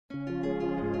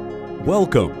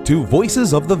Welcome to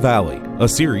Voices of the Valley, a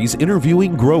series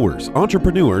interviewing growers,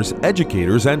 entrepreneurs,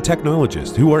 educators, and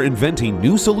technologists who are inventing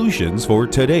new solutions for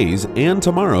today's and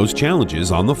tomorrow's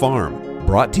challenges on the farm.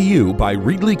 Brought to you by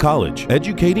Reedley College,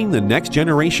 educating the next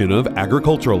generation of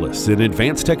agriculturalists in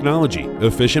advanced technology,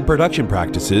 efficient production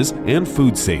practices, and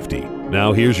food safety.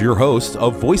 Now here's your hosts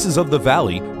of Voices of the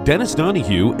Valley, Dennis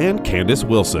Donohue and Candace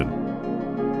Wilson.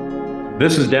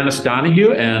 This is Dennis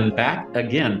Donohue, and back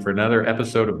again for another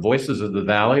episode of Voices of the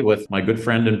Valley with my good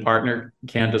friend and partner,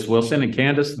 Candace Wilson. And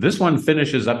Candace, this one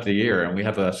finishes up the year, and we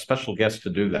have a special guest to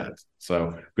do that.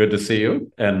 So good to see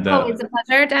you. And it's a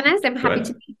pleasure, Dennis. I'm happy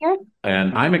to be here.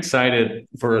 And I'm excited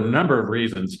for a number of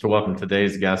reasons to welcome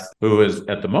today's guest, who is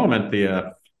at the moment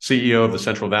the CEO of the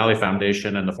Central Valley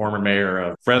Foundation and the former mayor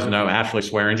of Fresno, Ashley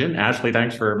Swearengin. Ashley,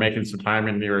 thanks for making some time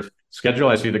in your schedule.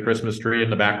 I see the Christmas tree in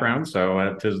the background,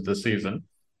 so 'tis the season.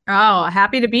 Oh,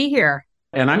 happy to be here.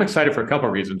 And I'm excited for a couple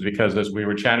of reasons, because as we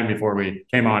were chatting before we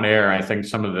came on air, I think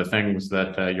some of the things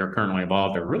that you're currently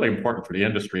involved are really important for the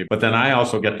industry. But then I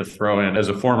also get to throw in, as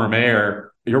a former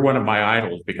mayor, you're one of my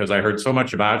idols, because I heard so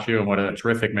much about you and what a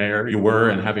terrific mayor you were.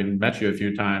 And having met you a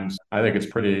few times, I think it's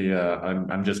pretty,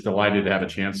 I'm just delighted to have a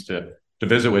chance to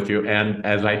visit with you. And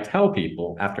as I tell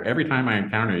people, after every time I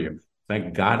encounter you,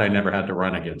 thank God I never had to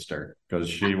run against her, because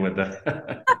she would.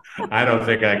 I don't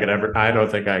think I could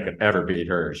ever beat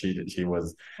her.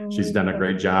 She's done a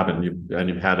great job, and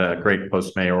you've had a great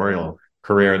post-mayoral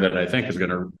career that I think is going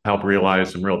to help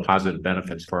realize some real positive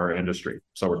benefits for our industry.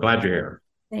 So we're glad you're here.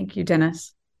 Thank you,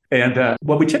 Dennis. And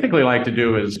what we typically like to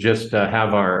do is just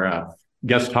have our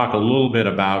guests talk a little bit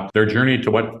about their journey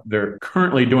to what they're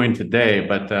currently doing today.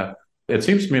 But it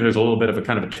seems to me there's a little bit of a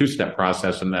kind of a two-step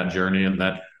process in that journey, and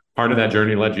that part of that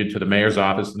journey led you to the mayor's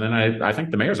office. And then I think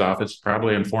the mayor's office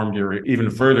probably informed you even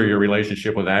further your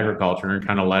relationship with agriculture, and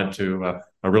kind of led to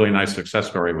a really nice success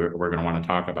story we're going to want to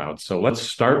talk about. So let's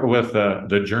start with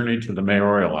the journey to the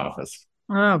mayoral office.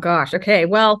 Oh, gosh. Okay.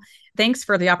 Well, thanks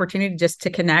for the opportunity just to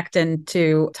connect and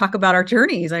to talk about our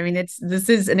journeys. I mean, this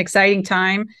is an exciting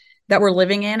time that we're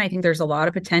living in. I think there's a lot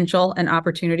of potential and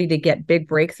opportunity to get big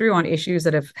breakthrough on issues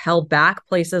that have held back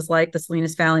places like the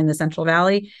Salinas Valley and the Central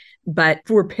Valley. But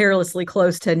we're perilously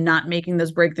close to not making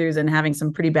those breakthroughs and having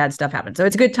some pretty bad stuff happen. So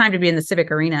it's a good time to be in the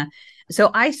civic arena. So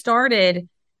I started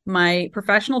my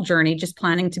professional journey just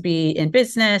planning to be in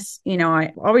business. You know,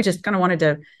 I always just kind of wanted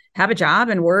to have a job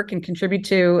and work and contribute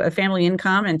to a family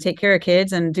income and take care of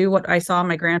kids and do what I saw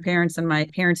my grandparents and my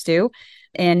parents do,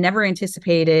 and never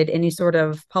anticipated any sort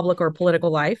of public or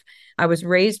political life. I was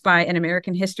raised by an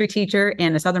American history teacher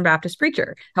and a Southern Baptist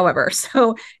preacher, however.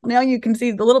 So now you can see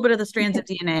a little bit of the strands of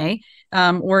DNA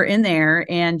were in there,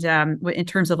 and in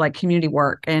terms of like community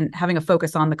work and having a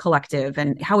focus on the collective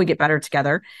and how we get better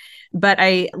together. But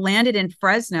I landed in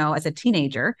Fresno as a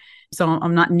teenager. So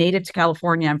I'm not native to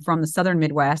California. I'm from the Southern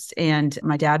Midwest, and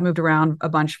my dad moved around a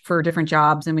bunch for different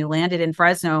jobs. And we landed in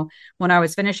Fresno when I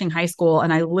was finishing high school.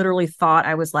 And I literally thought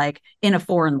I was like in a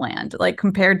foreign land, like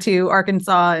compared to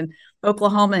Arkansas and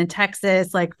Oklahoma and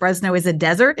Texas. Like Fresno is a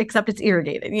desert, except it's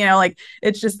irrigated, you know, like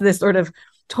it's just this sort of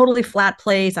totally flat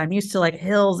place. I'm used to like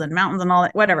hills and mountains and all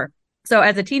that, whatever. So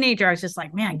as a teenager, I was just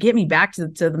like, man, get me back to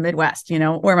the Midwest, you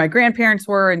know, where my grandparents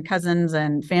were and cousins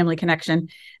and family connection.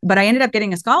 But I ended up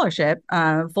getting a scholarship,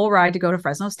 full ride to go to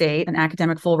Fresno State, an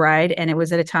academic full ride. And it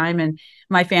was at a time in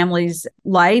my family's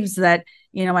lives that,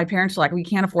 you know, my parents were like, we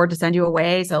can't afford to send you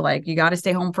away. So like, you got to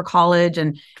stay home for college.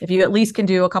 And if you at least can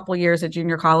do a couple of years at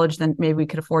junior college, then maybe we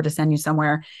could afford to send you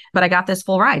somewhere. But I got this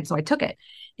full ride, so I took it.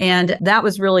 And that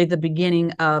was really the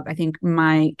beginning of, I think,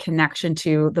 my connection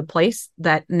to the place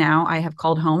that now I have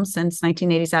called home since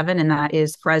 1987, and that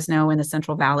is Fresno in the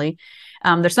Central Valley.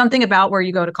 There's something about where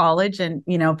you go to college, and,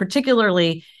 you know,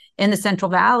 particularly in the Central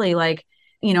Valley, like,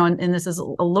 you know, and this is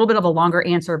a little bit of a longer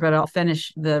answer, but I'll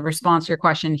finish the response to your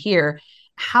question here.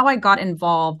 How I got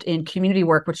involved in community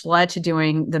work, which led to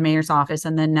doing the mayor's office,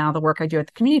 and then now the work I do at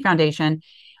the community foundation.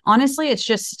 Honestly, it's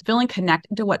just feeling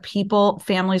connected to what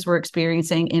families were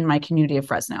experiencing in my community of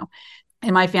Fresno.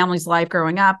 In my family's life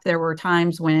growing up, there were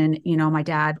times when, you know, my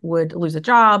dad would lose a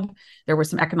job. There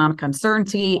was some economic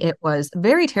uncertainty. It was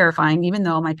very terrifying, even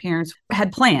though my parents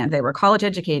had planned. They were college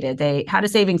educated. They had a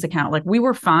savings account. Like, we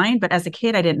were fine. But as a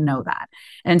kid, I didn't know that.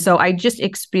 And so I just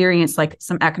experienced like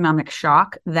some economic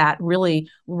shock that really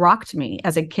rocked me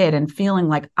as a kid, and feeling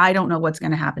like, I don't know what's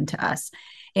going to happen to us.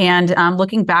 And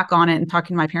looking back on it and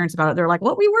talking to my parents about it, they're like,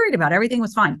 what were we worried about? Everything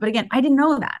was fine. But again, I didn't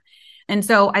know that. And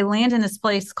so I land in this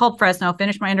place called Fresno,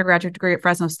 finish my undergraduate degree at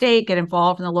Fresno State, get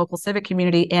involved in the local civic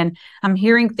community. And I'm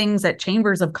hearing things at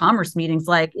chambers of commerce meetings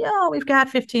like, we've got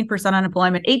 15%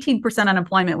 unemployment, 18%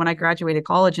 unemployment when I graduated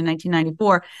college in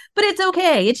 1994, but it's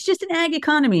okay. It's just an ag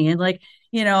economy. And like,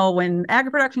 when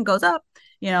agri production goes up,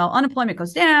 unemployment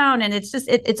goes down, and it's just,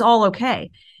 it's all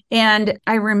okay. And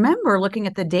I remember looking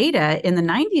at the data in the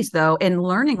 90s, though, and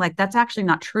learning like that's actually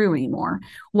not true anymore.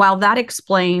 While that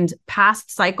explained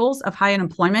past cycles of high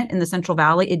unemployment in the Central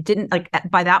Valley, it didn't, like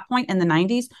by that point in the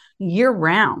 90s, year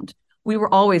round, we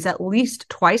were always at least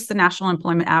twice the national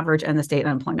employment average and the state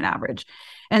unemployment average.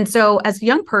 And so as a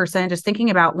young person, just thinking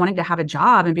about wanting to have a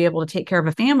job and be able to take care of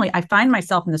a family, I find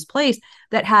myself in this place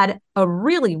that had a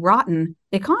really rotten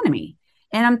economy.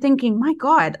 And I'm thinking, my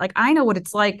God, like I know what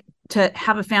it's like to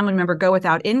have a family member go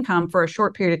without income for a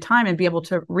short period of time and be able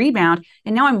to rebound.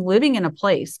 And now I'm living in a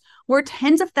place where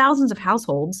tens of thousands of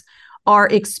households are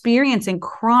experiencing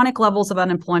chronic levels of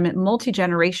unemployment,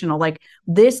 multi-generational, like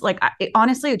this,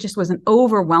 honestly, it just was an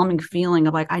overwhelming feeling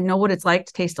of like, I know what it's like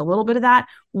to taste a little bit of that.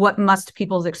 What must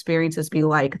people's experiences be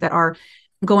like that are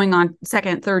going on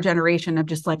second, third generation of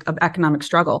just like of economic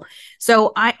struggle?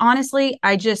 So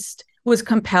I just was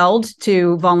compelled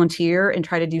to volunteer and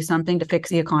try to do something to fix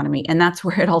the economy. And that's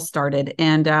where it all started.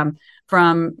 And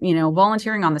from,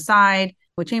 volunteering on the side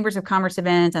with chambers of commerce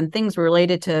events and things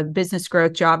related to business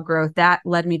growth, job growth, that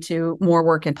led me to more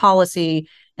work in policy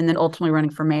and then ultimately running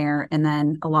for mayor. And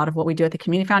then a lot of what we do at the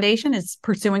Community Foundation is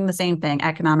pursuing the same thing,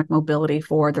 economic mobility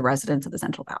for the residents of the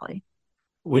Central Valley.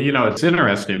 Well, it's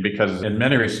interesting because in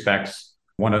many respects,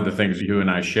 one of the things you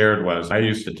and I shared was I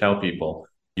used to tell people,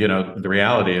 the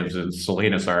reality is in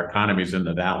Salinas, our economy's in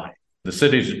the valley. The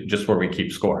city's just where we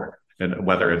keep score, and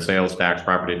whether it's sales tax,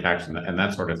 property tax, and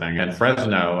that sort of thing. And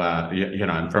Fresno,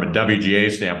 and from a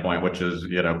WGA standpoint, which is,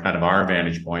 kind of our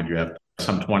vantage point, you have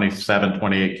some 27,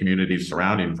 28 communities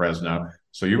surrounding Fresno.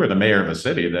 So you were the mayor of a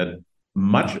city that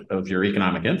much of your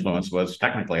economic influence was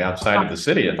technically outside of the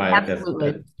city.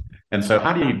 Absolutely. And so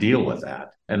how do you deal with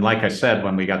that? And like I said,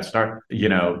 when we got started,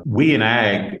 we in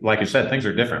ag, like you said, things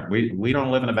are different. We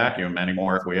don't live in a vacuum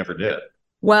anymore if we ever did.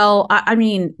 Well, I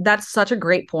mean, that's such a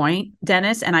great point,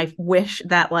 Dennis. And I wish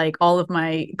that like all of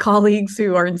my colleagues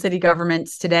who are in city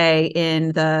governments today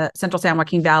in the Central San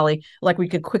Joaquin Valley, like we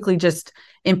could quickly just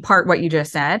impart what you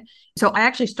just said. So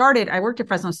I worked at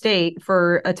Fresno State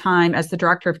for a time as the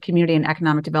director of community and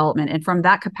economic development. And from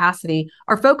that capacity,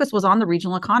 our focus was on the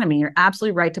regional economy. You're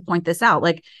absolutely right to point this out.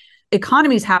 Like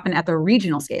economies happen at the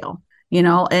regional scale.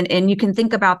 And you can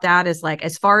think about that as like,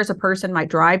 as far as a person might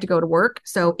drive to go to work.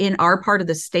 So in our part of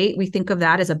the state, we think of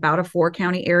that as about a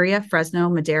 4-county area: Fresno,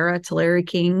 Madera, Tulare,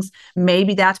 Kings.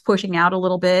 Maybe that's pushing out a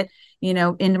little bit,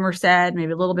 into Merced,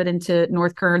 maybe a little bit into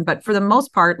North Kern. But for the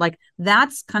most part, like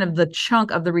that's kind of the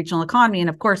chunk of the regional economy. And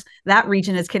of course, that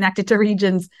region is connected to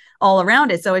regions all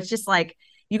around it. So it's just like,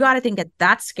 you got to think at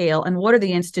that scale. And what are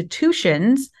the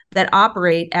institutions that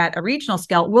operate at a regional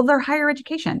scale? Well, they're higher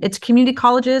education. It's community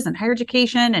colleges and higher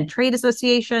education and trade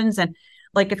associations. And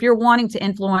like, if you're wanting to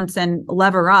influence and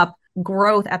lever up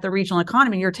growth at the regional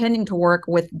economy, you're tending to work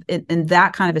with in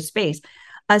that kind of a space.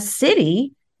 A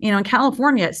city, in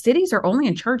California, cities are only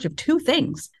in charge of 2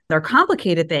 things. They're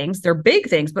complicated things, they're big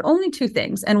things, but only 2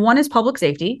 things. And one is public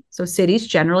safety. So cities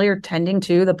generally are tending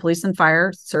to the police and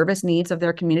fire service needs of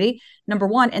their community, number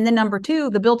 1. And then number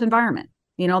 2, the built environment.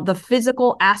 The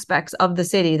physical aspects of the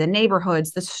city, the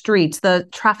neighborhoods, the streets, the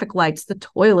traffic lights, the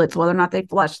toilets, whether or not they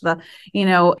flush,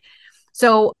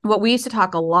 So what we used to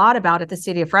talk a lot about at the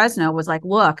city of Fresno was like,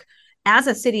 look, as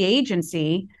a city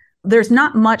agency, there's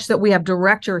not much that we have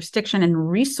direct jurisdiction and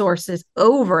resources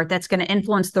over that's going to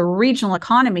influence the regional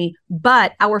economy,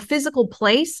 but our physical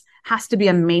place has to be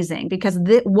amazing because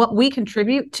what we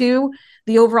contribute to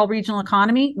the overall regional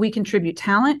economy, we contribute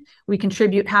talent, we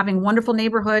contribute having wonderful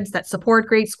neighborhoods that support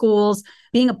great schools,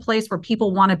 being a place where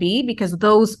people want to be, because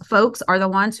those folks are the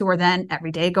ones who are then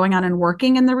every day going out and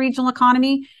working in the regional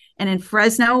economy. And in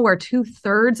Fresno, where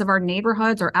 2/3 of our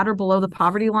neighborhoods are at or below the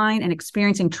poverty line and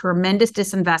experiencing tremendous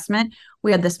disinvestment,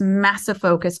 we had this massive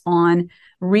focus on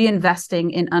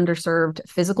reinvesting in underserved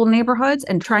physical neighborhoods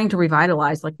and trying to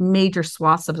revitalize like major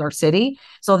swaths of our city.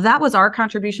 So that was our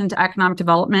contribution to economic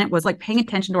development, was like paying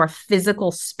attention to our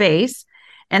physical space.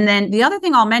 And then the other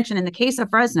thing I'll mention in the case of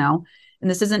Fresno, and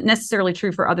this isn't necessarily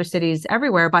true for other cities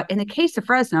everywhere, but in the case of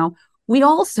Fresno, we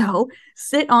also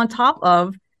sit on top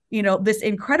of this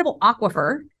incredible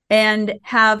aquifer and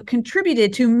have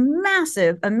contributed to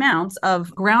massive amounts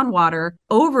of groundwater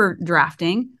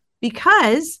overdrafting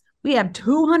because we have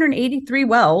 283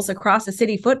 wells across the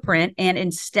city footprint. And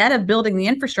instead of building the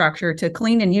infrastructure to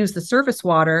clean and use the surface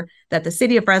water that the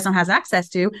city of Fresno has access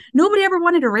to, nobody ever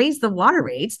wanted to raise the water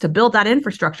rates to build that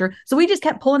infrastructure. So we just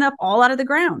kept pulling up all out of the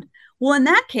ground. Well, in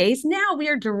that case, now we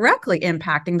are directly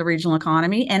impacting the regional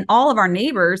economy, and all of our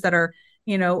neighbors that are,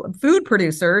 food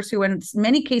producers who in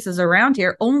many cases around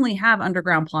here only have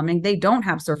underground plumbing. They don't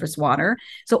have surface water.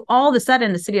 So all of a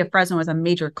sudden, the city of Fresno is a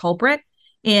major culprit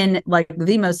in like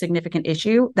the most significant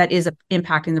issue that is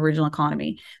impacting the regional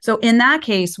economy. So in that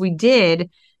case, we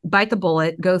did bite the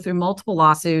bullet, go through multiple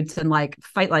lawsuits and like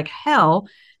fight like hell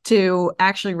to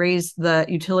actually raise the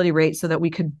utility rate so that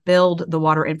we could build the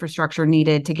water infrastructure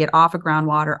needed to get off of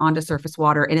groundwater onto surface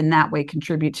water, and in that way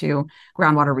contribute to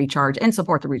groundwater recharge and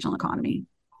support the regional economy.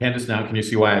 Candace, now can you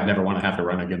see why I'd never want to have to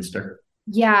run against her?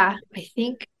 Yeah, I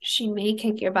think she may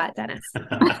kick your butt, Dennis.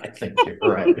 I think you're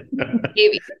right.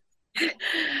 Maybe.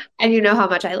 And you know how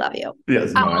much I love you.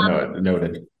 Yes, no, I know it.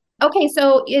 Noted. Okay,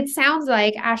 so it sounds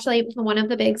like, Ashley, one of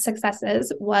the big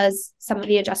successes was some of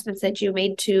the adjustments that you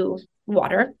made to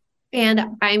water. And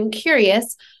I'm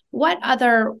curious, what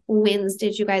other wins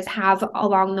did you guys have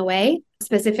along the way,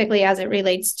 specifically as it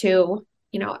relates to,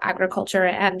 agriculture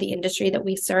and the industry that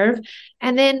we serve?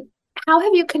 And then how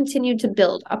have you continued to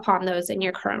build upon those in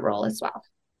your current role as well?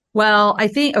 Well, I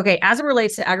think, as it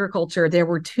relates to agriculture, there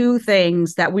were two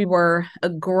things that we were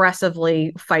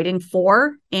aggressively fighting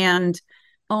for. And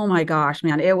oh my gosh,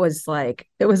 man, it was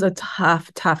a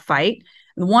tough fight.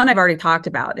 The one I've already talked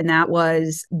about, and that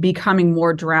was becoming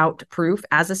more drought proof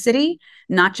as a city,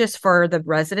 not just for the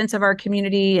residents of our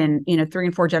community and, 3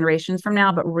 and 4 generations from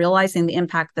now, but realizing the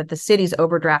impact that the city's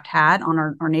overdraft had on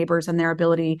our neighbors and their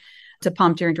ability to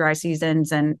pump during dry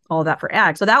seasons and all that for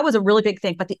ag. So that was a really big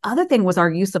thing. But the other thing was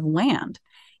our use of land.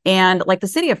 And like the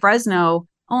city of Fresno,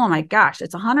 oh my gosh,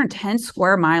 it's a 110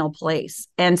 square mile place.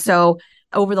 And so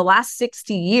over the last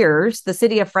 60 years, the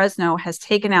city of Fresno has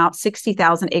taken out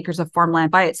 60,000 acres of farmland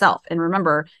by itself. And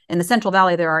remember, in the Central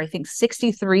Valley, there are, I think,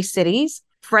 63 cities.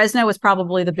 Fresno is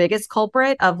probably the biggest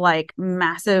culprit of like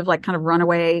massive, like kind of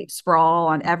runaway sprawl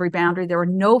on every boundary. There were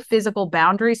no physical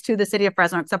boundaries to the city of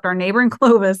Fresno except our neighboring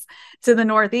Clovis to the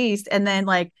northeast. And then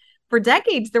like for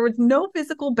decades, there was no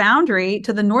physical boundary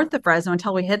to the north of Fresno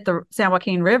until we hit the San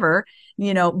Joaquin River. We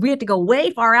had to go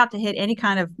way far out to hit any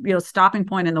kind of, stopping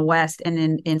point in the west and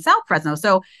in South Fresno.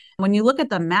 So when you look at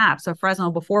the maps of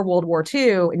Fresno before World War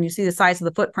II and you see the size of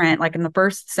the footprint, like in the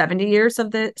first 70 years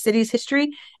of the city's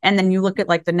history, and then you look at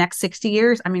like the next 60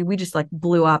 years, I mean, we just like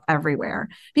blew up everywhere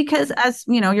because as,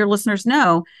 your listeners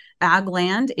know, ag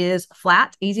land is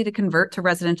flat, easy to convert to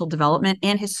residential development,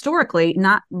 and historically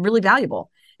not really valuable.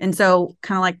 And so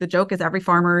kind of like the joke is every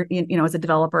farmer, is a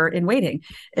developer in waiting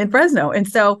in Fresno. And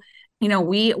so,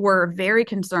 we were very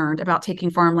concerned about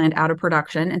taking farmland out of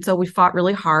production. And so we fought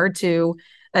really hard to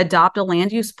adopt a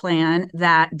land use plan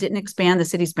that didn't expand the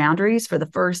city's boundaries for the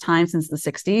first time since the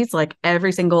 60s. Like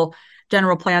every single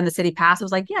general plan the city passed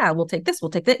was like, yeah, we'll take this, we'll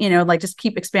take that, just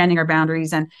keep expanding our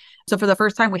boundaries. And so for the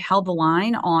first time, we held the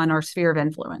line on our sphere of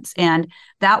influence. And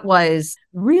that was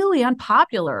really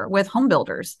unpopular with home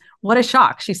builders. What a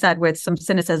shock, she said with some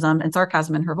cynicism and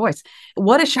sarcasm in her voice.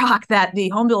 What a shock that the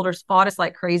home builders fought us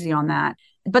like crazy on that.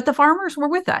 But the farmers were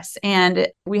with us. And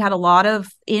we had a lot of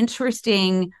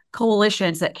interesting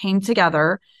coalitions that came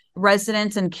together,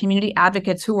 residents and community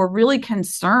advocates who were really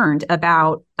concerned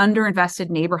about underinvested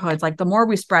neighborhoods. Like the more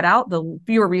we spread out, the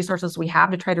fewer resources we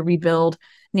have to try to rebuild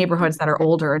neighborhoods that are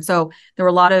older. And so there were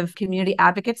a lot of community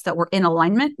advocates that were in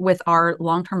alignment with our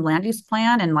long-term land use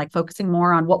plan and like focusing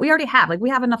more on what we already have. Like we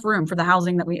have enough room for the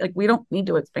housing that we don't need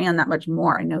to expand that much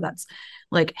more. I know that's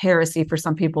like heresy for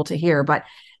some people to hear, but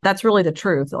that's really the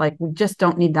truth. Like we just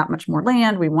don't need that much more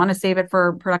land. We want to save it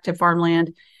for productive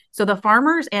farmland. So the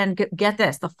farmers, and get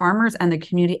this, the farmers and the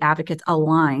community advocates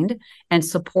aligned and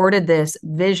supported this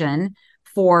vision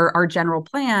for our general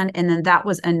plan. And then that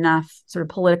was enough sort of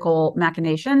political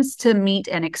machinations to meet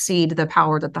and exceed the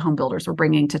power that the home builders were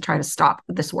bringing to try to stop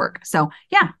this work. So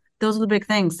yeah, those are the big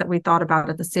things that we thought about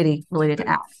at the city related to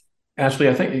ag. Ashley,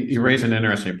 I think you raise an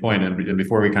interesting point. And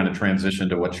before we kind of transition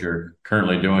to what you're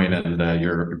currently doing and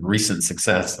your recent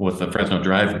success with the Fresno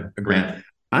Drive grant,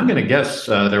 I'm going to guess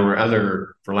there were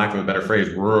other, for lack of a better phrase,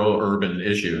 rural urban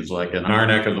issues. Like in our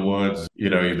neck of the woods, you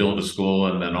build a school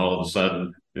and then all of a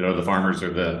sudden, the farmers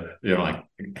are like,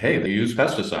 hey, they use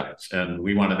pesticides and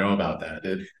we want to know about that.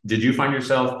 Did you find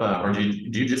yourself or do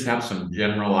you just have some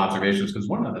general observations? Because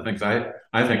one of the things I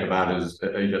think about is,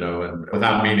 and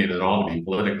without meaning at all to be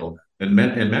political, in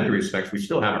many respects, we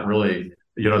still haven't really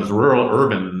this rural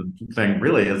urban thing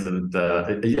really isn't,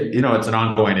 it's an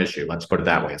ongoing issue. Let's put it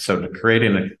that way. So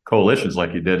creating the coalitions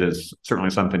like you did is certainly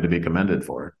something to be commended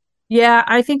for. Yeah,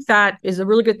 I think that is a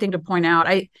really good thing to point out.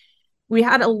 We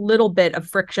had a little bit of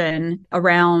friction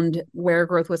around where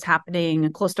growth was happening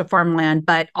close to farmland,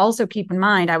 but also keep in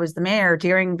mind, I was the mayor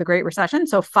during the Great Recession.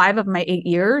 So 5 of my 8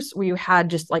 years, we had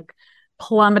just like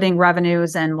plummeting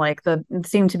revenues and like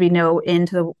seemed to be no end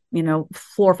to the,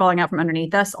 floor falling out from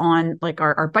underneath us on like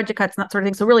our budget cuts and that sort of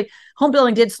thing. So really home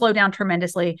building did slow down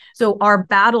tremendously. So our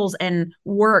battles and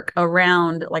work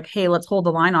around like, hey, let's hold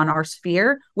the line on our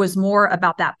sphere was more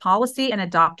about that policy and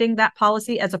adopting that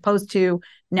policy as opposed to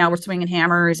now we're swinging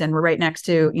hammers and we're right next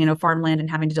to, farmland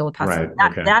and having to deal with pests.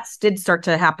 Right. That did start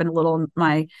to happen a little in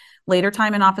my later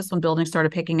time in office when buildings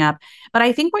started picking up. But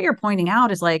I think what you're pointing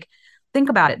out is like, think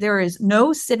about it. There is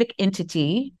no civic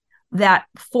entity that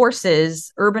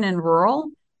forces urban and rural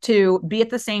to be at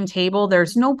the same table.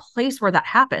 There's no place where that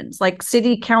happens. Like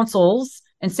city councils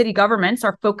and city governments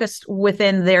are focused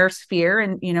within their sphere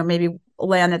and, maybe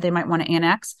land that they might want to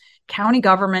annex. County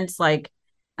governments, like,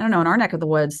 I don't know, in our neck of the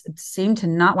woods, seem to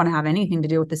not want to have anything to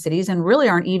do with the cities and really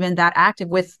aren't even that active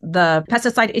with the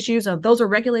pesticide issues. Those are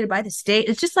regulated by the state.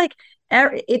 It's just like,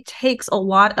 it takes a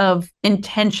lot of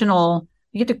intentional.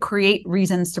 You have to create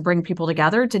reasons to bring people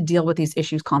together to deal with these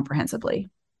issues comprehensively.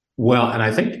 Well, and I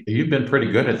think you've been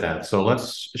pretty good at that. So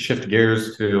let's shift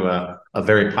gears to a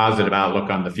very positive outlook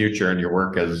on the future and your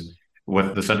work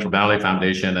with the Central Valley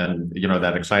Foundation and,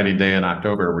 that exciting day in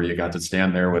October where you got to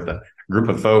stand there with a group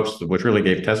of folks, which really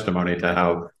gave testimony to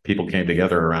how people came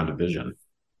together around a vision.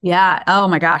 Yeah. Oh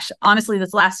my gosh. Honestly,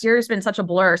 this last year has been such a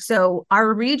blur. So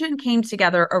our region came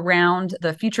together around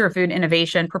the Future of Food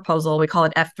Innovation proposal. We call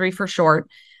it F3 for short.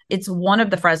 It's one of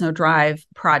the Fresno Drive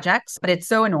projects, but it's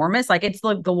so enormous. Like it's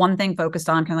the one thing focused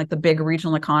on kind of like the big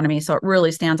regional economy. So it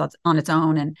really stands on its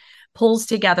own and pulls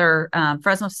together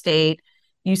Fresno State,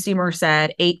 UC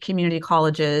Merced, 8 community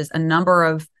colleges, a number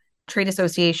of trade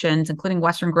associations, including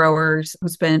Western Growers,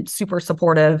 who's been super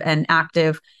supportive and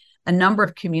active, a number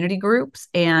of community groups.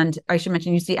 And I should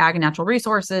mention UC Ag and Natural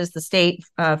Resources, the state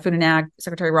Food and Ag,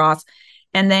 Secretary Ross,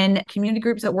 and then community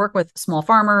groups that work with small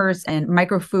farmers and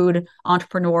microfood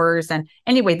entrepreneurs. And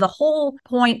anyway, the whole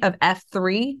point of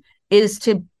F3 is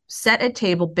to set a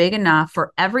table big enough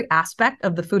for every aspect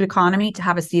of the food economy to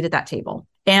have a seat at that table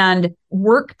and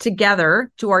work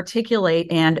together to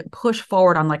articulate and push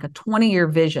forward on like a 20-year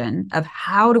vision of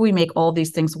how do we make all these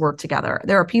things work together.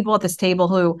 There are people at this table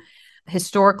who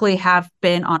historically have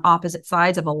been on opposite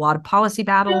sides of a lot of policy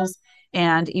battles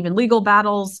and even legal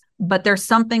battles, but there's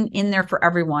something in there for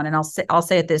everyone. And I'll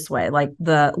say it this way, like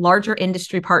the larger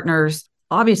industry partners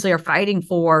obviously are fighting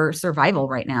for survival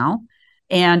right now.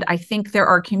 And I think there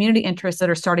are community interests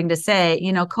that are starting to say,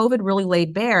 COVID really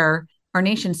laid bare our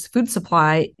nation's food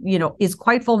supply, is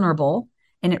quite vulnerable.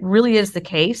 And it really is the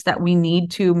case that we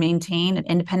need to maintain an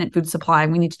independent food supply.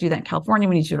 We need to do that in California.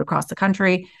 We need to do it across the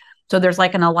country. So there's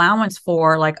like an allowance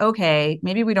for like, okay,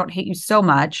 maybe we don't hate you so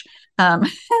much.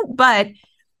 But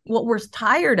what we're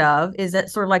tired of is that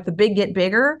sort of like the big get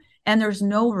bigger and there's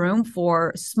no room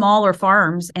for smaller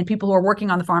farms and people who are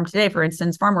working on the farm today, for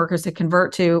instance, farm workers to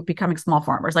convert to becoming small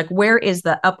farmers. Like where is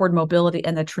the upward mobility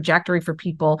and the trajectory for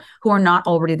people who are not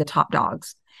already the top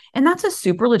dogs? And that's a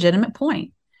super legitimate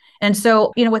point. And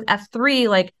so, with F3,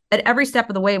 like at every step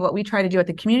of the way, what we try to do at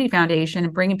the Community Foundation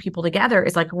and bringing people together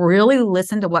is like really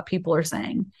listen to what people are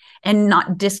saying and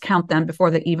not discount them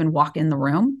before they even walk in the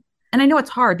room. And I know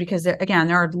it's hard because, again,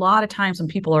 there are a lot of times when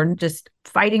people are just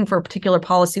fighting for a particular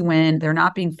policy win. They're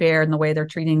not being fair in the way they're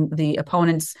treating the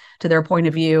opponents to their point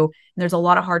of view. And there's a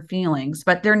lot of hard feelings.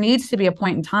 But there needs to be a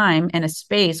point in time and a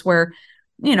space where,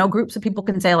 groups of people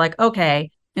can say like, okay,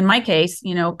 in my case,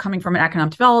 coming from an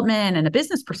economic development and a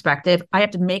business perspective, I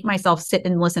have to make myself sit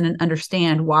and listen and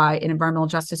understand why an environmental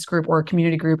justice group or a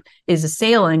community group is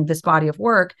assailing this body of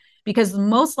work, because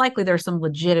most likely there's some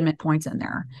legitimate points in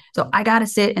there. So I got to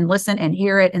sit and listen and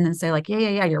hear it and then say like,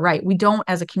 yeah, you're right. We don't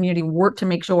as a community work to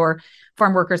make sure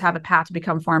farm workers have a path to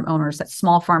become farm owners, that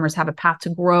small farmers have a path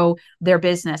to grow their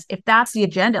business. If that's the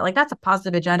agenda, like that's a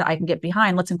positive agenda I can get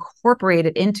behind, let's incorporate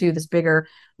it into this bigger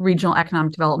regional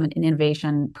economic development and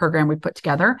innovation program we put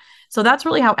together. So that's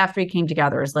really how F3 came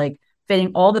together, is like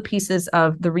fitting all the pieces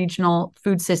of the regional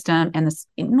food system and this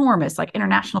enormous like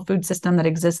international food system that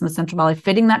exists in the Central Valley,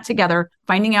 fitting that together,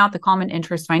 finding out the common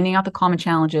interests, finding out the common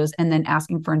challenges, and then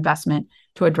asking for investment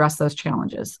to address those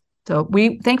challenges. So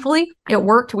thankfully, it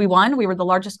worked. We won. We were the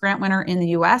largest grant winner in the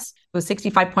US. It was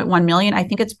 $65.1 million. I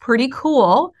think it's pretty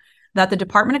cool that the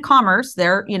Department of Commerce,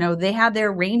 they had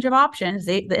their range of options.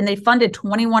 They funded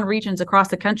 21 regions across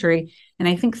the country. And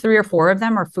I think 3 or 4 of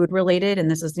them are food related.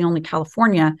 And this is the only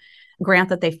California grant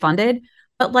that they funded.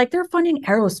 But like they're funding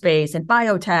aerospace and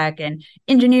biotech and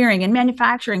engineering and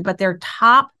manufacturing. But their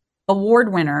top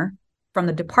award winner from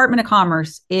the Department of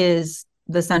Commerce is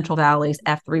the Central Valley's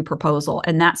F3 proposal.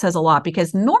 And that says a lot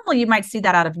because normally you might see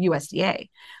that out of USDA,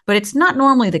 but it's not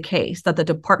normally the case that the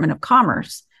Department of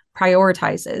Commerce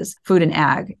prioritizes food and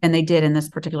ag. And they did in this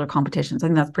particular competition. So I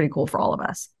think that's pretty cool for all of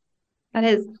us. That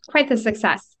is quite the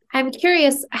success. I'm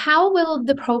curious, how will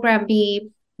the program be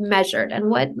measured and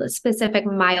what specific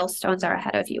milestones are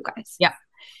ahead of you guys? Yeah.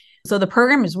 So the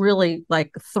program is really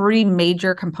like 3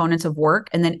 major components of work.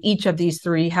 And then each of these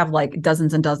 3 have like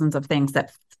dozens and dozens of things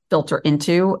that filter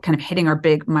into kind of hitting our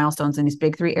big milestones in these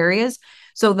big 3 areas.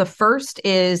 So the first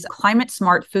is climate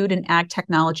smart food and ag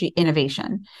technology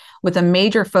innovation with a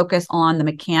major focus on the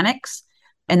mechanics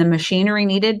and the machinery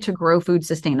needed to grow food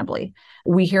sustainably.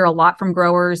 We hear a lot from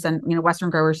growers, and Western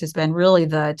Growers has been really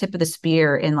the tip of the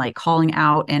spear in like calling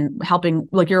out and helping.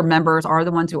 Like your members are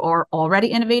the ones who are already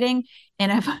innovating.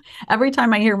 And if every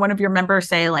time I hear one of your members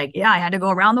say like, yeah, I had to go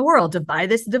around the world to buy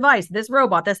this device, this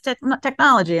robot, this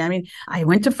technology. I mean, I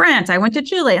went to France, I went to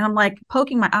Chile, and I'm like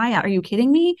poking my eye out. Are you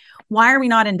kidding me? Why are we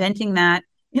not inventing that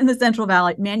in the Central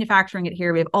Valley, manufacturing it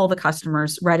here? We have all the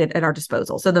customers right at our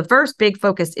disposal. So the first big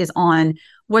focus is on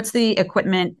what's the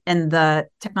equipment and the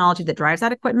technology that drives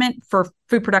that equipment for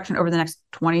food production over the next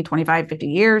 20, 25, 50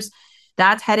 years.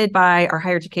 That's headed by our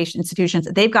higher education institutions.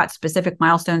 They've got specific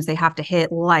milestones they have to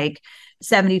hit, like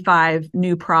 75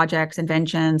 new projects,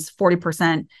 inventions,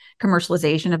 40%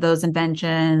 commercialization of those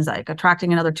inventions, like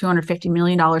attracting another $250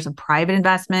 million of private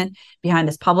investment behind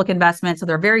this public investment. So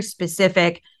they're very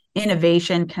specific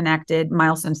innovation connected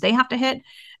milestones they have to hit.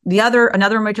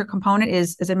 Another major component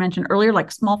is, as I mentioned earlier,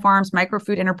 like small farms, micro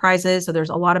food enterprises. So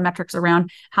there's a lot of metrics around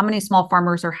how many small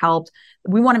farmers are helped.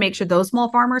 We want to make sure those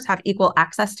small farmers have equal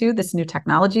access to this new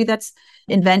technology that's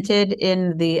invented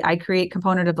in the I Create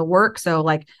component of the work. So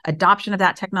like adoption of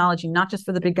that technology, not just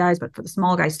for the big guys, but for the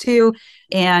small guys too.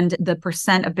 And the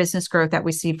percent of business growth that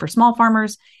we see for small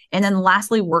farmers. And then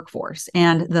lastly, workforce.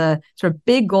 And the sort of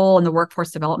big goal in the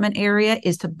workforce development area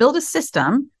is to build a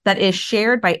system that is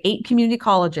shared by 8 community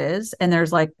colleges. And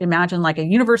there's like, imagine like a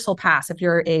universal pass. If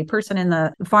you're a person in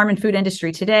the farm and food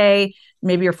industry today,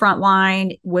 maybe you're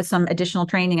frontline with some additional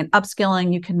training and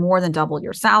upskilling, you can more than double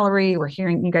your salary.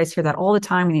 You guys hear that all the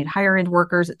time. We need higher end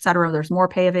workers, et cetera. There's more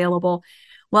pay available.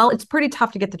 Well, it's pretty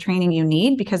tough to get the training you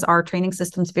need because our training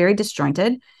system's very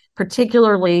disjointed,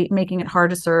 particularly making it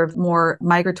hard to serve more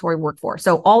migratory workforce.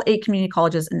 So all 8 community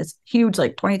colleges in this huge,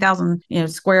 like 20,000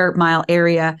 square mile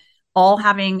area, all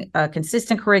having a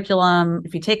consistent curriculum.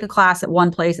 If you take a class at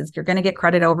one place, you're going to get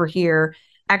credit over here,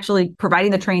 actually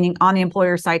providing the training on the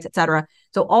employer sites, et cetera.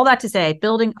 So all that to say,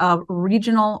 building a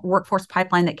regional workforce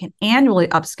pipeline that can annually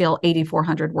upskill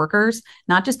 8,400 workers,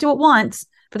 not just do it once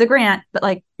for the grant, but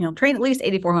train at least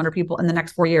 8,400 people in the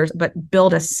next 4 years, but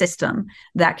build a system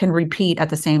that can repeat at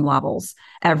the same levels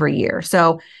every year.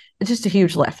 So it's just a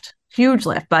huge lift,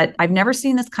 but I've never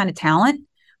seen this kind of talent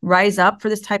rise up for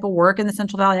this type of work in the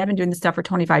Central Valley. I've been doing this stuff for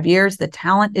 25 years. The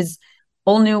talent is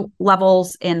all new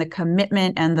levels, and the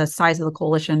commitment and the size of the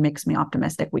coalition makes me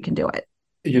optimistic we can do it.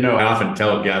 I often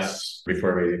tell guests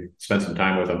before we spend some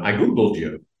time with them, I Googled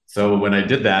you. So when I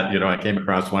did that, I came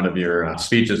across one of your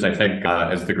speeches, I think,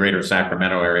 as the greater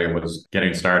Sacramento area was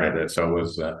getting started. So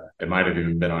it might have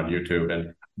even been on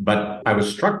YouTube. But I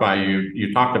was struck by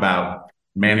you talked about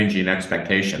managing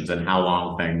expectations and how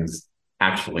long things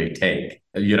actually take.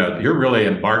 You're really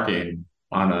embarking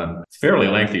on a fairly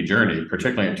lengthy journey,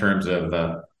 particularly in terms of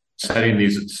setting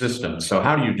these systems. So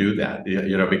how do you do that?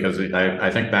 Because I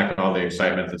think back to all the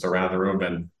excitement that's around the room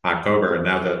in October, and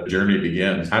now the journey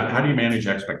begins. How do you manage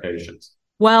expectations?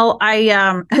 Well,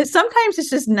 I sometimes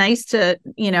it's just nice to,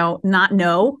 not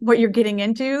know what you're getting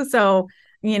into. So,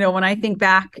 when I think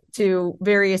back to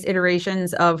various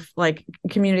iterations of like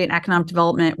community and economic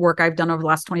development work I've done over the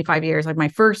last 25 years, like my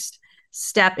first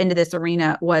step into this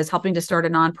arena was helping to start a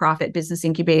nonprofit business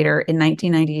incubator in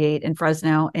 1998 in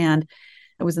Fresno. And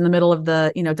it was in the middle of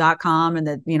the, .com and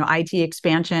the, IT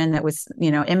expansion that was,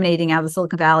 emanating out of the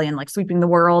Silicon Valley and like sweeping the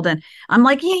world. And I'm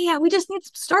like, yeah, we just need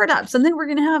some startups. And then we're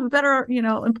going to have better,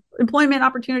 employment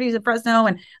opportunities at Fresno.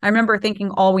 And I remember thinking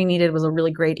all we needed was a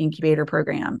really great incubator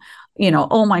program.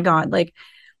 Oh my God, like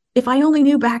if I only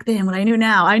knew back then what I knew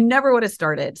now, I never would have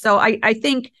started. So I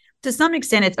think to some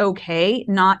extent, it's okay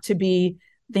not to be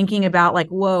thinking about like,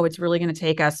 whoa, it's really going to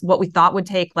take us what we thought would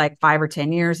take like 5 or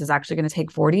 10 years is actually going to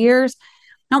take 40 years.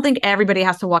 I don't think everybody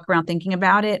has to walk around thinking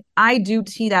about it. I do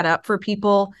tee that up for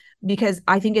people because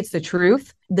I think it's the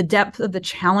truth. The depth of the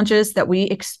challenges that we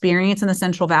experience in the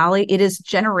Central Valley, it is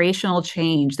generational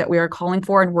change that we are calling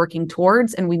for and working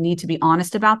towards. And we need to be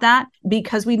honest about that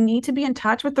because we need to be in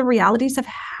touch with the realities of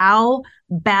how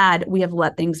bad we have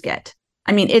let things get.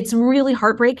 I mean, it's really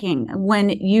heartbreaking when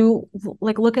you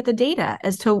look at the data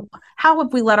as to how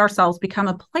have we let ourselves become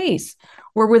a place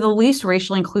where we're the least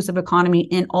racially inclusive economy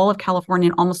in all of California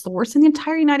and almost the worst in the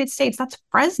entire United States. That's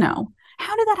Fresno.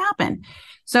 How did that happen?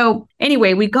 So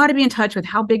anyway, we've got to be in touch with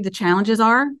how big the challenges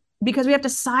are because we have to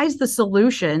size the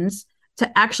solutions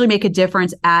to actually make a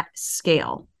difference at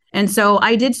scale. And so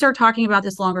I did start talking about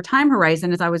this longer time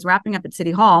horizon as I was wrapping up at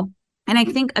City Hall. And I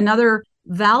think another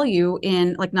value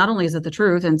in not only is it the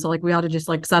truth, and so we ought to just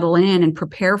settle in and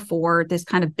prepare for this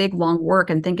kind of big, long work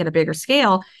and think at a bigger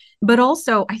scale. But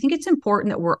also, I think it's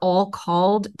important that we're all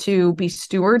called to be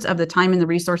stewards of the time and the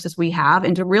resources we have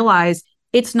and to realize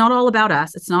it's not all about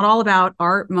us. It's not all about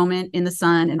our moment in the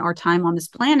sun and our time on this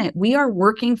planet. We are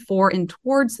working for and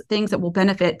towards things that will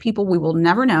benefit people we will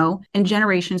never know and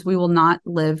generations we will not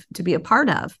live to be a part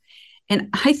of. And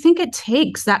I think it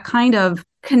takes that kind of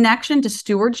connection to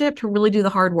stewardship to really do the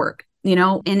hard work,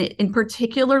 and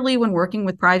particularly when working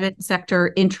with private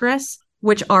sector interests,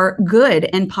 which are good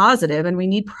and positive, and we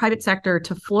need private sector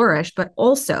to flourish, but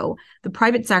also the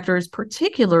private sector is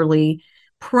particularly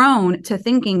prone to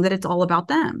thinking that it's all about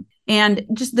them. And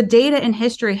just the data and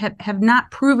history have not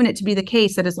proven it to be the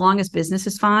case that as long as business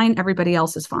is fine, everybody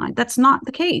else is fine. That's not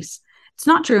the case. It's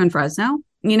not true in Fresno.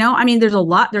 I mean, there's a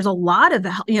lot of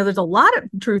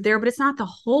truth there, but it's not the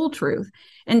whole truth.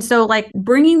 And so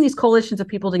bringing these coalitions of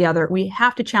people together, we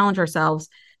have to challenge ourselves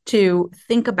to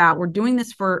think about, we're doing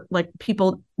this for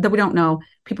people that we don't know,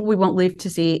 people we won't live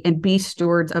to see, and be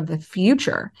stewards of the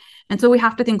future. And so we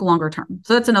have to think longer term.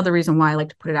 So that's another reason why I like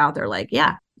to put it out there.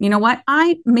 You know what?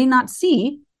 I may not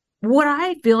see what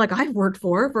I feel like I've worked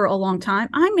for a long time.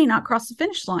 I may not cross the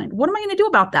finish line. What am I going to do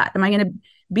about that? Am I going to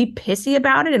be pissy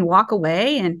about it and walk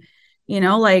away and,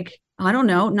 I don't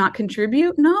know, not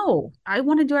contribute? No, I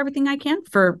want to do everything I can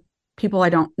for people I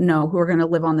don't know who are going to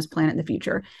live on this planet in the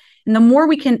future. And the more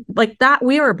we can that,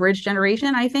 we are a bridge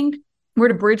generation. I think we're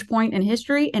at a bridge point in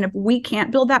history. And if we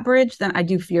can't build that bridge, then I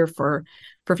do fear for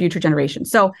future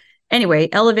generations. So anyway,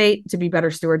 elevate to be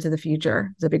better stewards of the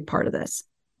future is a big part of this.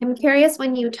 I'm curious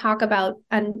when you talk about,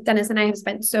 and Dennis and I have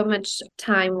spent so much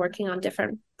time working on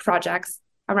different projects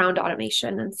around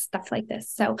automation and stuff like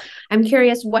this. So I'm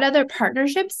curious, what other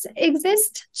partnerships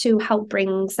exist to help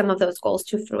bring some of those goals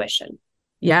to fruition?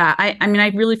 Yeah, I mean, I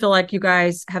really feel like you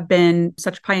guys have been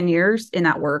such pioneers in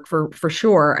that work for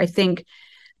sure. I think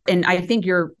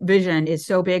your vision is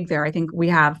so big there. I think we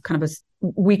have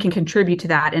we can contribute to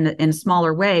that in a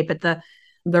smaller way, but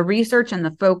the research and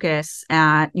the focus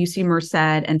at UC Merced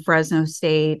and Fresno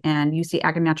State and UC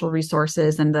Ag and Natural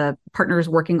Resources and the partners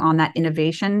working on that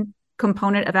innovation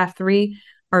component of F3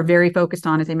 are very focused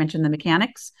on, as I mentioned, the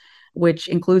mechanics, which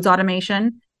includes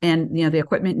automation and the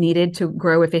equipment needed to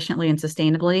grow efficiently and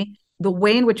sustainably. The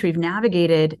way in which we've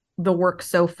navigated the work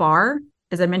so far,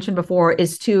 as I mentioned before,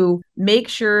 is to make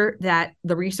sure that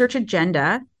the research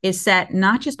agenda is set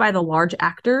not just by the large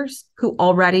actors who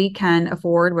already can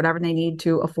afford whatever they need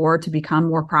to afford to become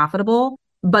more profitable,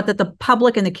 but that the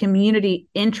public and the community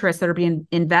interests that are being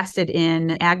invested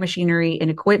in ag machinery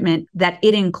and equipment, that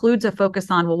it includes a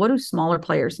focus on, well, what do smaller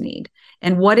players need?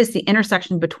 And what is the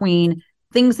intersection between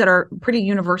things that are pretty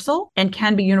universal and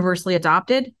can be universally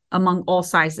adopted among all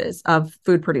sizes of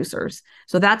food producers?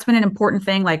 So that's been an important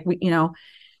thing.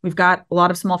 We've got a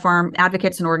lot of small farm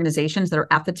advocates and organizations that are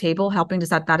at the table helping to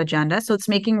set that agenda. So it's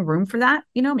making room for that,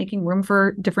 making room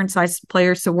for different size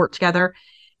players to work together.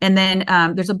 And then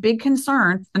there's a big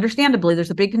concern, understandably,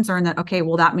 there's a big concern that, okay,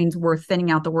 well, that means we're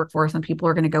thinning out the workforce and people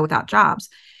are going to go without jobs.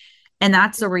 And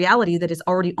that's a reality that is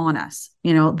already on us.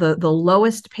 The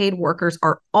lowest paid workers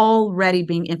are already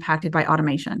being impacted by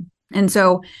automation. And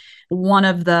so one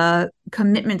of the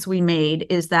commitments we made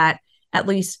is that at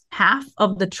least half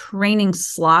of the training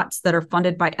slots that are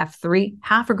funded by F3,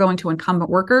 half are going to incumbent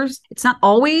workers. It's not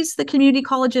always the community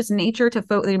college's nature to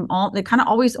they're kind of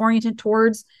always oriented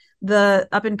towards the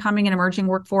up and coming and emerging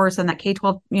workforce and that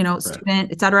K-12,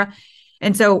 student, et cetera.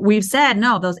 And so we've said,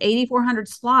 no, those 8,400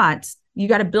 slots, you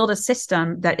got to build a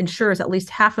system that ensures at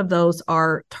least half of those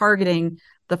are targeting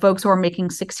the folks who are making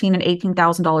 $16,000 and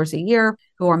 $18,000 a year,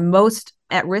 who are most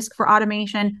at risk for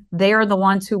automation. They are the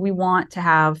ones who we want to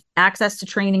have access to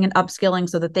training and upskilling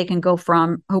so that they can go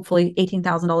from hopefully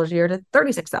 $18,000 a year to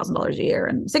 $36,000 a year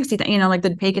and $60,000,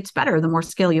 the pay gets better the more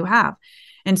skill you have.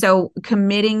 And so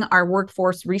committing our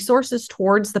workforce resources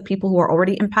towards the people who are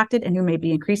already impacted and who may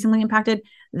be increasingly impacted,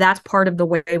 that's part of the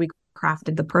way we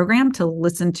crafted the program, to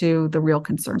listen to the real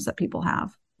concerns that people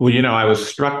have. Well, I was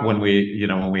struck when we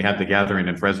had the gathering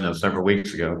in Fresno several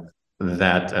weeks ago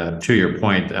that, to your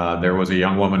point, there was a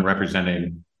young woman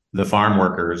representing the farm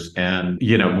workers. And,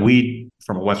 we,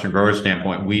 from a Western grower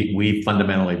standpoint, we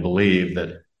fundamentally believe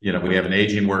that, we have an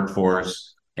aging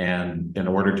workforce. And in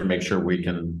order to make sure we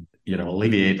can,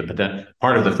 alleviate the potential,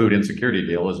 part of the food insecurity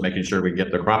deal is making sure we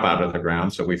get the crop out of the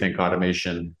ground. So we think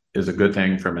automation is a good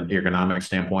thing from an economic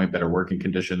standpoint, better working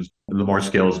conditions, the more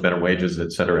skills, better wages,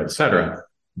 et cetera, et cetera.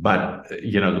 But,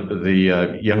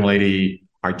 the young lady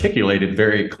articulated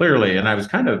very clearly, and I was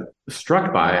kind of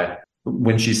struck by it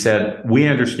when she said, we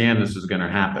understand this is going to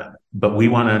happen, but we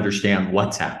want to understand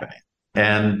what's happening.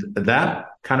 And that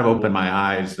kind of opened my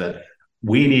eyes that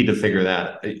we need to figure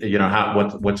that,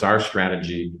 what's our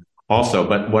strategy also.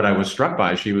 But what I was struck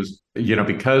by, she was,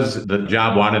 because the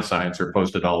job wanted signs are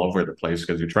posted all over the place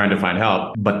because you're trying to find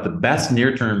help. But the best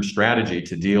near-term strategy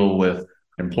to deal with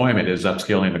employment is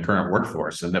upskilling the current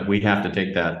workforce, and that we have to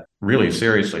take that really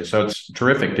seriously. So it's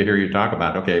terrific to hear you talk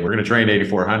about, okay, we're going to train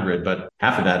 8,400, but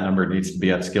half of that number needs to be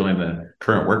upskilling the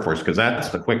current workforce, because that's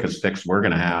the quickest fix we're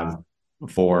going to have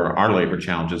for our labor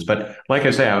challenges. But like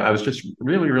I say, I was just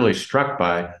really, really struck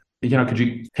by, could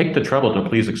you take the trouble to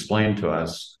please explain to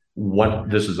us what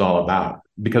this is all about?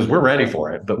 Because we're ready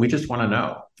for it, but we just want to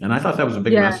know. And I thought that was a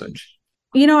big message.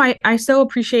 I so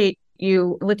appreciate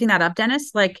you lifting that up,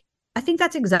 Dennis. Like, I think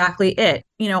that's exactly it.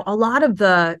 A lot of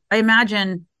I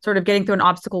imagine sort of getting through an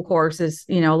obstacle course is,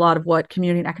 a lot of what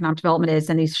community and economic development is.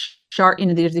 And these sharp,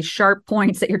 there's these sharp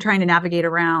points that you're trying to navigate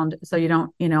around so you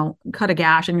don't, cut a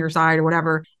gash in your side or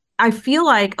whatever. I feel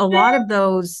like a lot of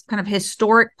those kind of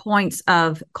historic points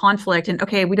of conflict and,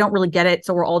 okay, we don't really get it,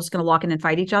 so we're all just going to lock in and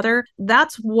fight each other.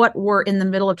 That's what we're in the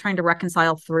middle of trying to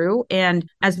reconcile through. And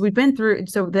as we've been through,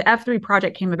 so the F3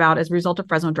 project came about as a result of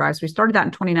Fresno Drives. We started that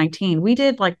in 2019. We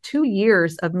did like 2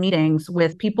 years of meetings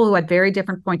with people who had very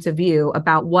different points of view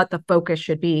about what the focus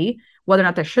should be, whether or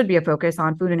not there should be a focus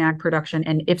on food and ag production.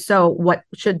 And if so, what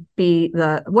should be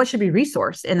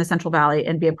resourced in the Central Valley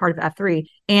and be a part of F3.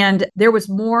 And there was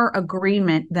more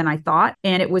agreement than I thought.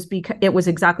 And it was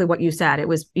exactly what you said. It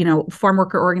was, farm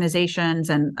worker organizations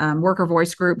and worker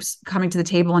voice groups coming to the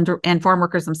table and farm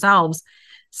workers themselves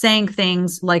saying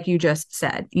things like you just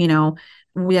said.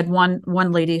 We had one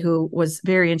lady who was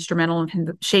very instrumental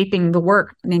in shaping the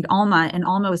work named Alma. And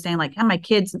Alma was saying like, my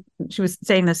kids, she was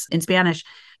saying this in Spanish,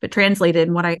 but translated.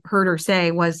 And what I heard her say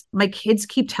was, my kids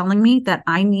keep telling me that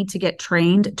I need to get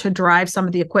trained to drive some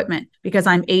of the equipment because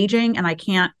I'm aging and I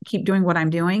can't keep doing what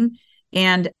I'm doing.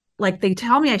 And like, they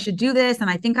tell me I should do this and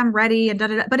I think I'm ready and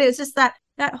but it's just that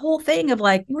whole thing of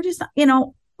like, we're just,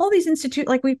 all these institutes,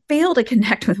 like we fail to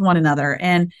connect with one another.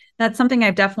 And that's something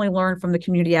I've definitely learned from the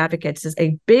community advocates is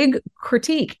a big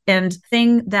critique and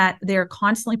thing that they're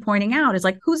constantly pointing out is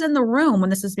like, who's in the room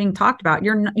when this is being talked about?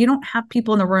 You don't have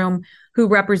people in the room who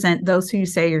represent those who you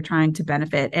say you're trying to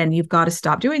benefit. And you've got to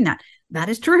stop doing that. That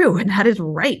is true. And that is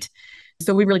right.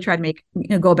 So we really try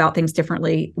to go about things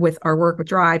differently with our work with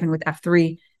Drive and with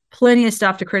F3. Plenty of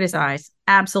stuff to criticize.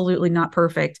 Absolutely not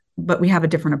perfect, but we have a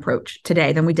different approach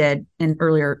today than we did in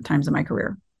earlier times of my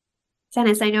career.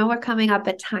 Dennis, I know we're coming up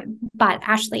at time, but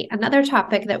Ashley, another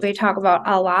topic that we talk about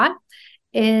a lot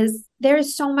is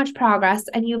there's so much progress,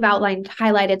 and you've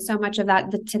highlighted so much of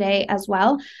that today as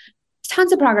well.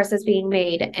 Tons of progress is being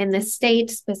made in the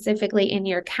state, specifically in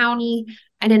your county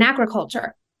and in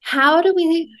agriculture. How do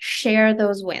we share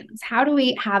those wins? How do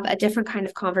we have a different kind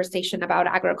of conversation about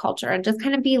agriculture and just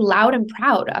kind of be loud and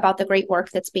proud about the great work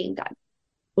that's being done?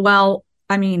 Well,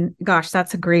 I mean, gosh,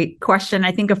 that's a great question.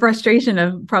 I think a frustration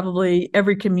of probably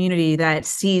every community that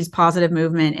sees positive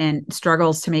movement and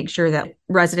struggles to make sure that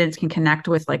residents can connect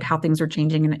with like how things are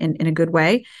changing in a good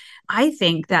way. I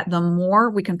think that the more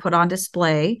we can put on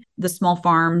display the small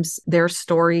farms, their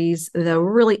stories, the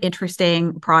really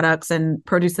interesting products and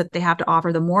produce that they have to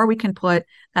offer, the more we can put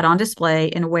that on display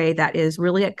in a way that is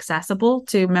really accessible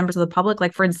to members of the public.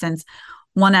 Like, for instance,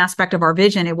 one aspect of our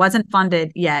vision, it wasn't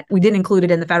funded yet. We didn't include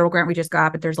it in the federal grant we just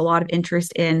got, but there's a lot of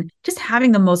interest in just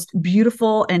having the most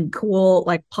beautiful and cool,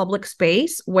 like public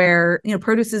space where,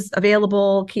 produce is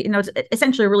available. It's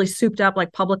essentially a really souped up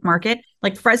like public market.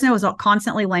 Like Fresno is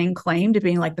constantly laying claim to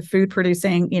being like the food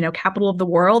producing, capital of the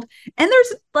world. And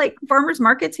there's like farmers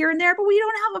markets here and there, but we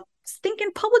don't have a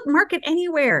stinking public market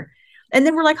anywhere. And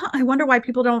then we're like, I wonder why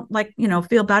people don't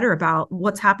feel better about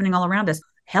what's happening all around us.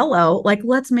 Hello, like,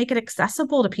 let's make it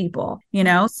accessible to people,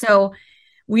 So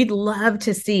we'd love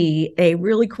to see a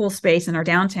really cool space in our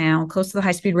downtown, close to the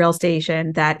high-speed rail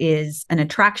station, that is an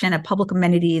attraction, a public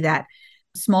amenity that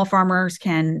small farmers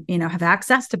can, have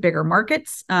access to bigger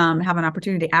markets, have an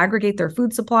opportunity to aggregate their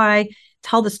food supply,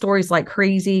 tell the stories like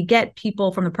crazy, get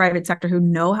people from the private sector who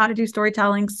know how to do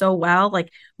storytelling so well.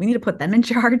 Like, we need to put them in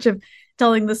charge of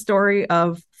telling the story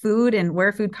of food and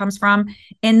where food comes from.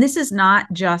 And this is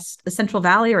not just a Central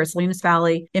Valley or a Salinas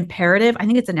Valley imperative. I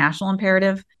think it's a national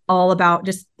imperative, all about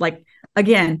just like,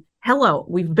 again, hello,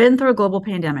 we've been through a global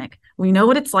pandemic. We know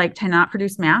what it's like to not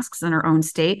produce masks in our own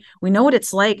state. We know what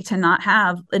it's like to not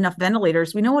have enough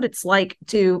ventilators. We know what it's like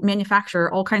to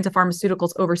manufacture all kinds of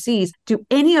pharmaceuticals overseas. Do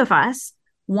any of us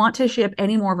want to ship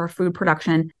any more of our food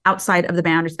production outside of the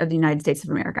boundaries of the United States of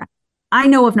America? I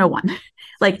know of no one.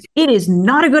 Like, it is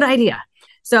not a good idea.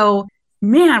 So,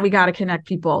 man, we got to connect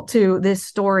people to this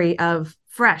story of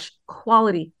fresh,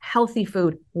 quality, healthy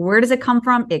food. Where does it come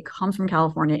from? It comes from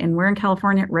California, and we're in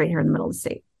California, right here in the middle of the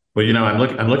state. Well,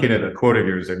 I'm looking at a quote of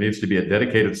yours. There needs to be a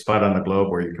dedicated spot on the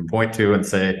globe where you can point to and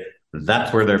say,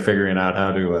 that's where they're figuring out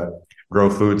how to grow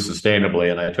food sustainably.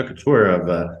 And I took a tour of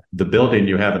the building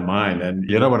you have in mind. And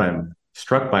you know what I'm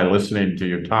struck by listening to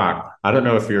you talk? I don't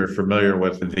know if you're familiar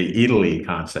with the Italy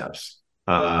concepts.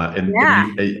 So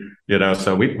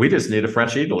we just need a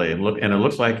fresh Italy, and it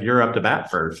looks like you're up to bat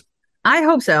first. I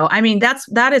hope so. I mean,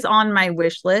 that is on my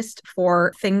wish list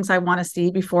for things I want to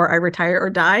see before I retire or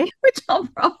die, which I'll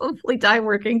probably die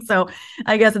working. So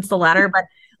I guess it's the latter. But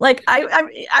like,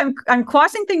 I'm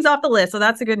crossing things off the list, so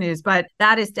that's the good news. But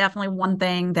that is definitely one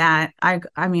thing that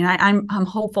I'm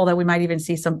hopeful that we might even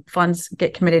see some funds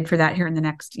get committed for that here in the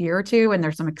next year or two. And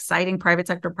there's some exciting private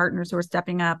sector partners who are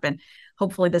stepping up, and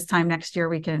hopefully this time next year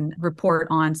we can report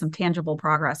on some tangible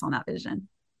progress on that vision.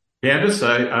 Candace,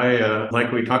 I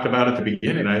like we talked about at the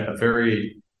beginning, a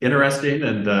very interesting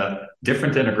and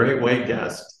different in a great way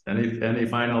guest. Any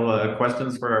final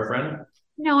questions for our friend?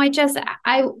 No,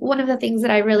 one of the things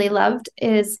that I really loved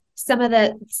is some of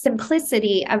the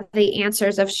simplicity of the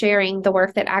answers of sharing the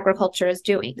work that agriculture is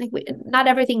doing. Like, not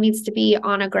everything needs to be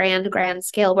on a grand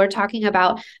scale. We're talking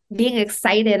about being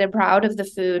excited and proud of the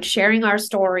food, sharing our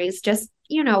stories. Just,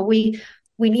 we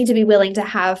need to be willing to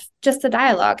have just the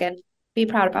dialogue and be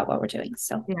proud about what we're doing.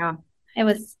 So yeah, it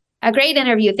was a great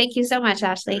interview. Thank you so much,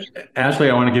 Ashley. Ashley,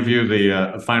 I want to give you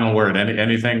the final word.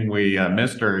 Anything we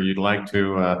missed or you'd like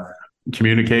to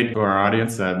communicate to our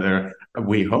audience?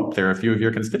 We hope there are a few of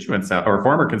your constituents or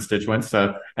former constituents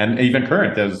and even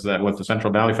current as with the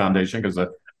Central Valley Foundation, because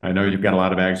I know you've got a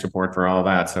lot of ag support for all of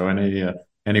that. So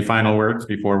any final words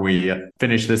before we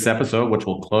finish this episode, which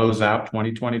will close out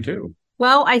 2022?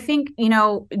 Well, I think,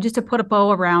 just to put a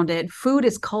bow around it, food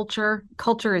is culture.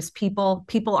 Culture is people.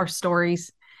 People are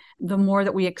stories. The more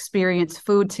that we experience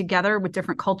food together with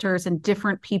different cultures and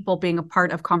different people being a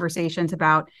part of conversations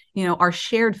about, our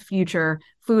shared future,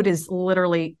 food is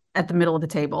literally at the middle of the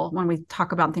table when we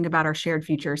talk about and think about our shared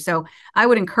future. So I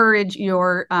would encourage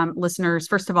your listeners,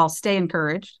 first of all, stay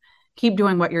encouraged. Keep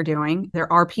doing what you're doing.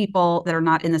 There are people that are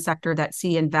not in the sector that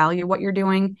see and value what you're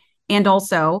doing. And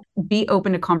also be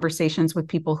open to conversations with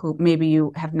people who maybe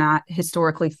you have not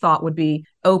historically thought would be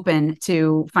open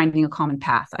to finding a common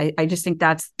path. I just think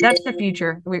that's the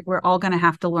future. We're all going to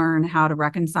have to learn how to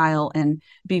reconcile and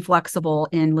be flexible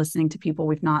in listening to people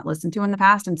we've not listened to in the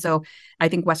past. And so I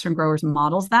think Western Growers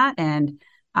models that. And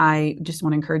I just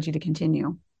want to encourage you to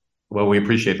continue. Well, we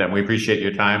appreciate that. We appreciate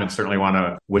your time and certainly want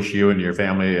to wish you and your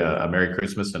family a Merry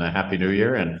Christmas and a Happy New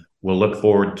Year. And we'll look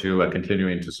forward to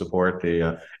continuing to support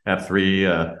the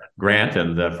F3 grant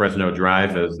and the Fresno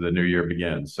Drive as the new year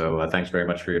begins. So thanks very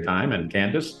much for your time. And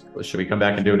Candace, should we come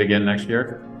back and do it again next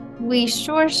year? We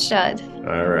sure should.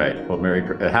 All right. Well,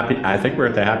 I think we're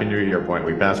at the Happy New Year point.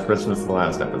 We passed Christmas the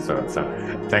last episode. So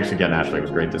thanks again, Ashley. It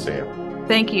was great to see you.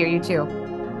 Thank you. You too.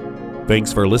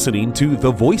 Thanks for listening to the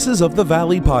Voices of the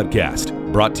Valley podcast,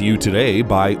 brought to you today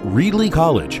by Reedley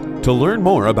College. To learn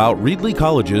more about Reedley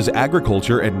College's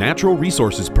Agriculture and Natural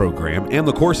Resources program and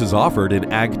the courses offered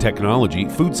in ag technology,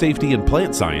 food safety, and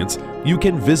plant science, you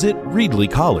can visit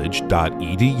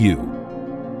reedleycollege.edu.